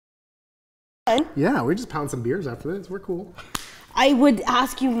Yeah, we just pound some beers after this. We're cool. I would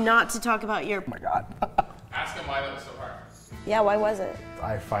ask you not to talk about your. Oh my God. Ask him why that was so hard. Yeah, why was it?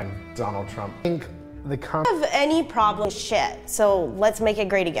 I find Donald Trump. I think the Have any problem with shit, so let's make it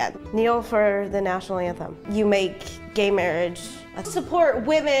great again. Kneel for the national anthem. You make gay marriage. Support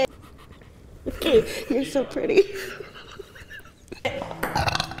women. You're so pretty.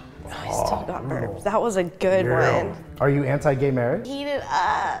 I still got burps. That was a good one. Are you anti-gay marriage? Heat it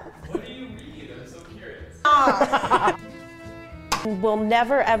up. What do you read? I'm so curious. Will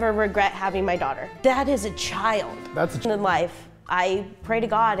never ever regret having my daughter. That is a child. That's a in life. I pray to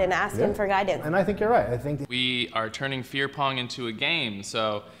God and ask him for guidance. And I think you're right. I think We are turning Fear Pong into a game,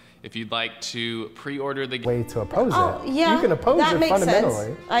 so if you'd like to pre-order the way to oppose Oh, it. yeah. You can oppose that it makes fundamentally.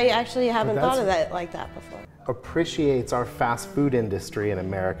 sense. I actually haven't But thought of that's- that like that before. Appreciates our fast food industry in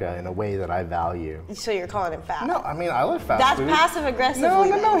America in a way that I value. So you're calling him fat? No, I mean, I love fast That's food. passive aggressive.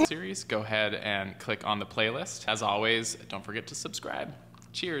 No. series, go ahead and click on the playlist. As always, don't forget to subscribe.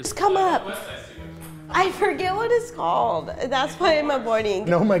 Cheers. Come up. I forget what it's called. That's why I'm avoiding.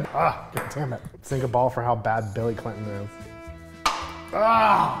 No, my God damn it. Sink a ball for how bad Billy Clinton is.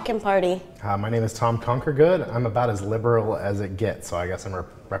 Ah! Can party. My name is Tom Conquergood. I'm about as liberal as it gets, so I guess I'm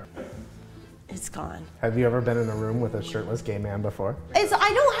It's gone. Have you ever been in a room with a shirtless gay man before? I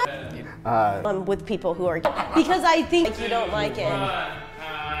don't have. I'm with people who are because I think you don't like it.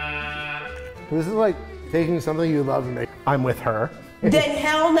 This is like taking something you love and make. I'm with her. Then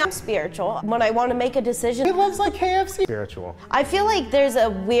hell no. I'm spiritual. When I want to make a decision. He loves like KFC. Spiritual. I feel like there's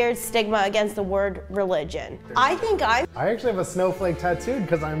a weird stigma against the word religion. I think I actually have a snowflake tattooed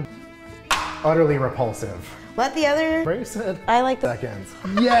because I'm utterly repulsive. let the other. Brace it. I like the. Seconds.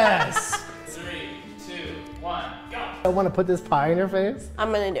 Yes! 3, 2, 1, go! I want to put this pie in your face.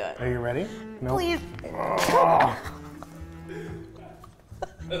 I'm gonna do it. Are you ready? No. Please. Oh.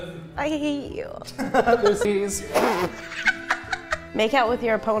 I hate you. This is. Make out with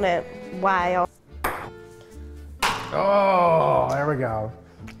your opponent. Wow. Oh, there we go.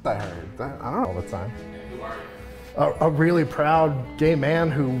 I heard that. I don't know all the time. Who are you? A really proud gay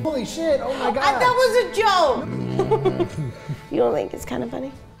man who. Holy shit! Oh my God! That was a joke. You don't think it's kind of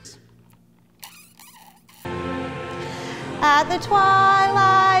funny? At the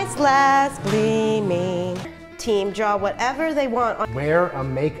twilight's last gleaming, team draw whatever they want. Wear a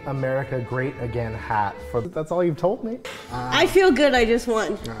Make America Great Again hat. That's all you've told me. I feel good. I just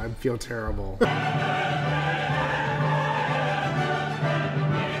won. I feel terrible.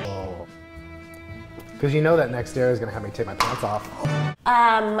 Because you know that next year is going to have me take my pants off.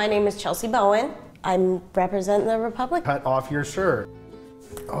 My name is Chelsea Bowen. I'm representing the Republic. Cut off your shirt.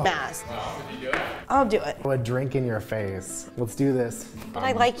 Mask. Did you do it? I'll do it. A drink in your face. Let's do this. But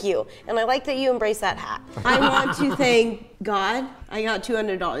I like you, and I like that you embrace that hat. I want to thank God. I got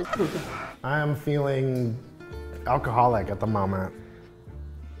 $200. I am feeling alcoholic at the moment.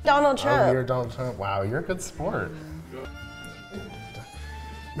 Donald Trump. Oh, you're Donald Trump. Wow, you're a good sport.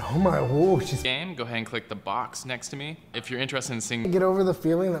 Oh my, whoa, she's. Game, go ahead and click the box next to me. If you're interested in seeing. Get over the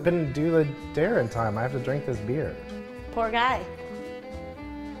feeling that I didn't do the dare in time. I have to drink this beer. Poor guy.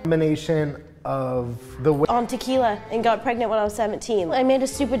 Combination of the way. On tequila and got pregnant when I was 17. I made a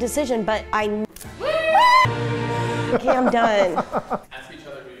stupid decision, but I. Okay, I'm done. Ask each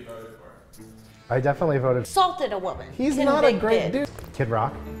other who you voted for. I definitely voted. Assaulted a woman. He's not a great Convicted. dude. Kid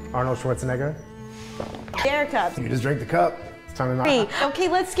Rock, Arnold Schwarzenegger. Dare cups. You just drink the cup. It's time to knock. Okay,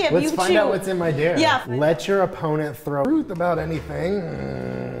 let's skip. Let's you find choose. out what's in my dare. Yeah. Let your opponent throw truth about anything.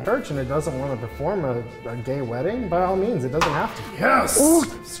 Church and it doesn't want to perform a gay wedding, by all means, it doesn't have to. Yes! Ooh,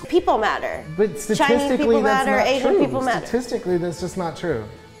 people matter. But statistically, Chinese people that's matter, not Asian true. people matter. Statistically, that's just not true.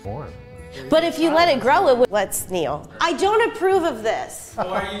 Born. But if you let it grow, it would. Let's kneel. I don't approve of this.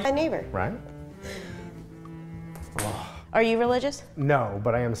 My neighbor. Right? Are you religious? No,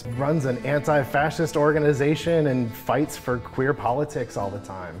 but I am. Runs an anti-fascist organization and fights for queer politics all the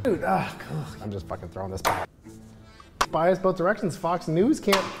time. Dude, I'm just fucking throwing this back. Bias both directions. Fox News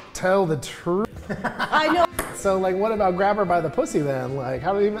can't tell the truth. I know. So, like, what about grab her by the pussy then? Like,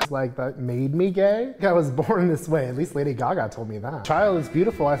 how do you like that made me gay? I was born this way. At least Lady Gaga told me that. Child is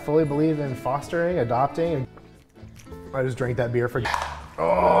beautiful. I fully believe in fostering, adopting. I just drank that beer for.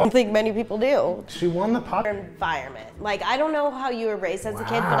 I don't think many people do. She won the pot. Environment. Like, I don't know how you were raised as a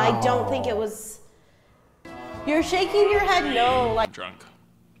kid, but I don't think it was. You're shaking your head no. Like, Drunk.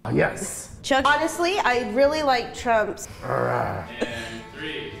 Yes. Chuck. Honestly, I really like Trump's. And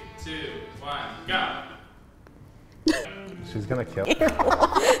 3, 2, 1, go. She's gonna kill.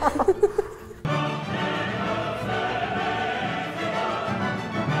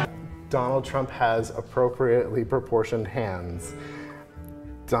 Donald Trump has appropriately proportioned hands.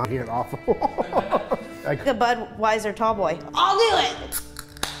 Being awful. Like a Budweiser tall boy. I'll do it.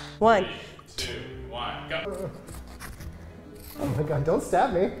 1, 2, 1, go. Oh my God, don't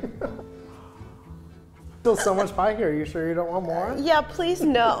stab me. Still so much pie here. Are you sure you don't want more? Yeah, please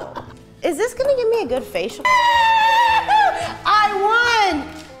no. Is this gonna give me a good facial? I won!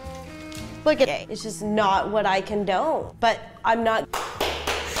 Look at it. It's just not what I condone. But I'm not.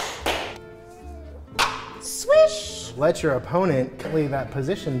 Swish! Let your opponent leave that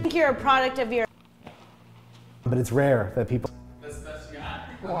position. I think you're a product of your. But it's rare that people. That's the best you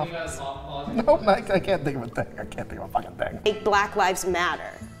got. Nope, I can't think of a thing. I can't think of a fucking thing. Make Black Lives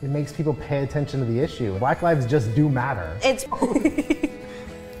Matter. It makes people pay attention to the issue. Black lives just do matter. It's.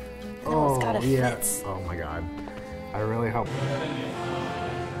 Oh, it's gotta yeah. fit. Oh my God. I really hope.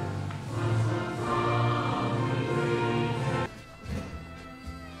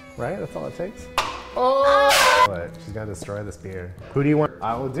 Right? That's all it takes? Oh! But she's gotta destroy this beer. Who do you want?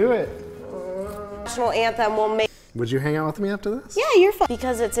 I will do it. National anthem will make. Would you hang out with me after this? Yeah, you're fine.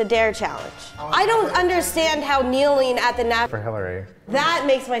 Because it's a dare challenge. I don't understand how kneeling at the For Hillary. that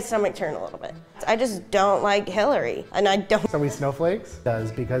makes my stomach turn a little bit. I just don't like Hillary, and I don't. Are we snowflakes? It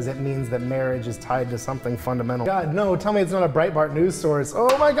does, because it means that marriage is tied to something fundamental. God, no, tell me it's not a Breitbart news source.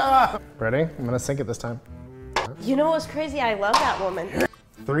 Oh my God. Ready? I'm gonna sink it this time. You know what's crazy? I love that woman.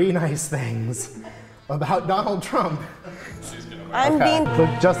 3 nice things about Donald Trump. I'm being. Look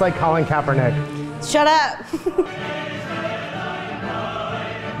just like Colin Kaepernick. Shut up.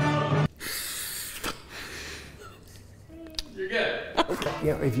 You're good.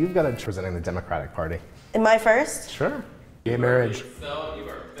 You know, if you've got a representing the Democratic Party. Am I first? Sure. Gay marriage. So you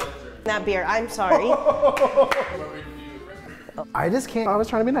are filtered. That beer. I'm sorry. I just can't. I was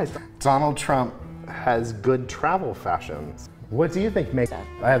trying to be nice. Donald Trump has good travel fashions. What do you think makes that?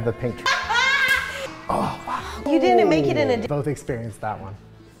 I have the pink. Oh, wow. You didn't make it in a. Both experienced that one.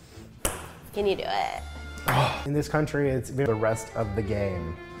 Can you do it? In this country, it's the rest of the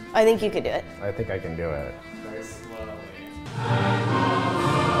game. I think you could do it. I think I can do it. Very slowly.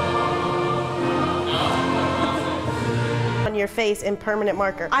 On your face in permanent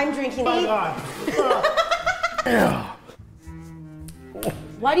marker. I'm drinking. Oh God.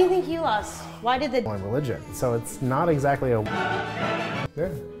 Why do you think you lost? Why did the. On religion, so it's not exactly a. Yeah.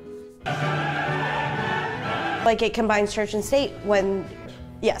 Like it combines church and state when.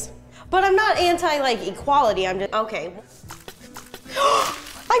 Yes. But I'm not anti like equality. I'm just. Okay.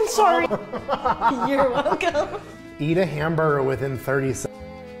 I'm sorry. You're welcome. Eat a hamburger within 30 seconds.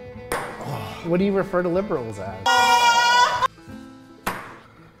 What do you refer to liberals as?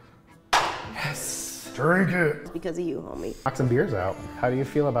 Yes. Drink it. Because of you, homie. Knock some beers out. How do you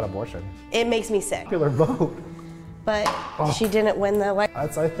feel about abortion? It makes me sick. Popular vote. But she didn't win the election.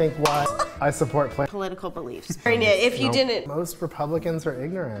 That's, I think, why I support Political beliefs. If you didn't. Most Republicans are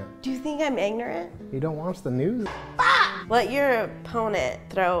ignorant. Do you think I'm ignorant? You don't watch the news. Let your opponent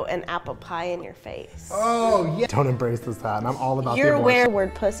throw an apple pie in your face. Oh, yeah. Don't embrace this hat, and I'm all about You're the wearing abortion. the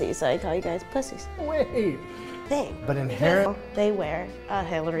word pussy, so I call you guys pussies. Wait. Thing. But inherent. They wear a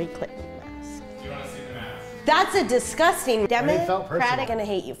Hillary Clinton mask. Do you want to see the mask? That's a disgusting. felt personal. Democratic gonna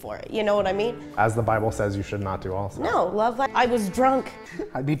hate you for it. You know what I mean? As the Bible says, you should not do also. No, love life. I was drunk.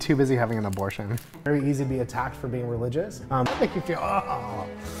 I'd be too busy having an abortion. Very easy to be attacked for being religious. Make you feel, oh.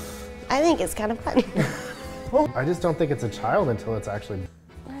 I think it's kind of funny. I just don't think it's a child until it's actually.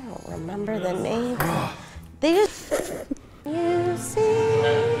 I don't remember the name. They just. You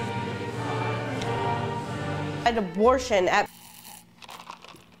see. An abortion at.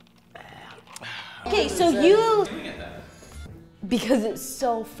 Okay, so you. Because it's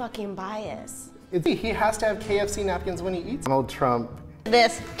so fucking biased. He has to have KFC napkins when he eats. Donald Trump.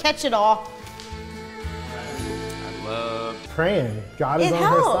 This, catch it all. I love. Praying. God is It on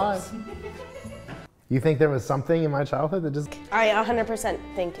helps. her side. You think there was something in my childhood that just. I 100%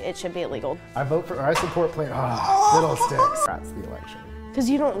 think it should be illegal. I vote for, or I support playing. Fiddlesticks. That's the election. Because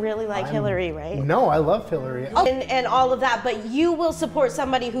you don't really like Hillary, right? No, I love Hillary. And all of that, but you will support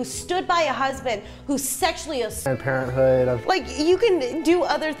somebody who stood by a husband who's sexually Planned Parenthood. like you can do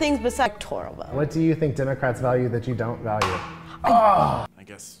other things besides electoral vote. What do you think Democrats value that you don't value? I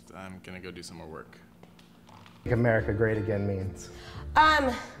guess I'm gonna go do some more work. Make America great again means.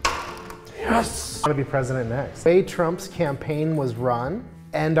 Yes. I want to be president next. The way Trump's campaign was run,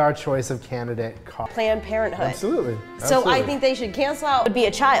 and our choice of candidate cost. Planned Parenthood. Absolutely. So I Absolutely. think they should cancel out would be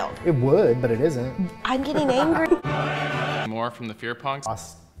a child. It would, but it isn't. I'm getting angry. More from the fear punks.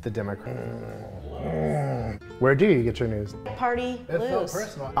 Lost the Democrat. Where do you get your news? Party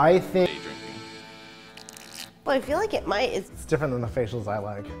lose. I think Day drinking. Well, I feel like it might. it's different than the facials I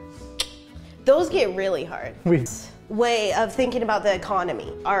like. Those get really hard. We, Way of thinking about the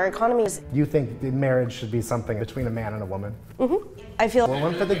economy. Our economy is, you think the marriage should be something between a man and a woman? I feel.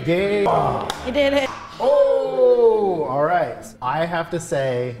 One for the game. You did it. Oh, all right. I have to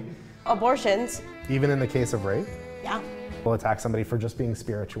say, Abortions. even in the case of rape, Yeah. we'll attack somebody for just being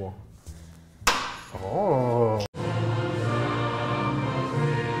spiritual. Oh.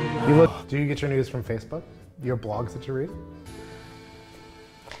 Do you get your news from Facebook? Your blogs that you read?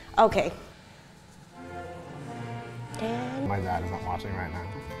 Okay. My dad is not watching right now.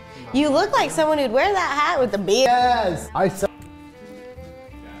 You look like someone who'd wear that hat with the beard. Yes! I saw.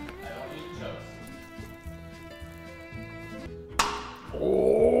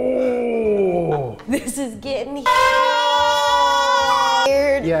 Oh! This is getting weird.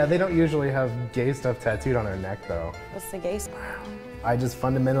 Yeah, they don't usually have gay stuff tattooed on their neck though. What's the gay? I just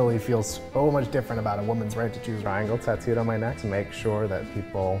fundamentally feel so much different about a woman's right to choose. Triangle tattooed on my neck to make sure that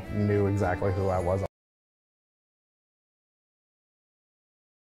people knew exactly who I was.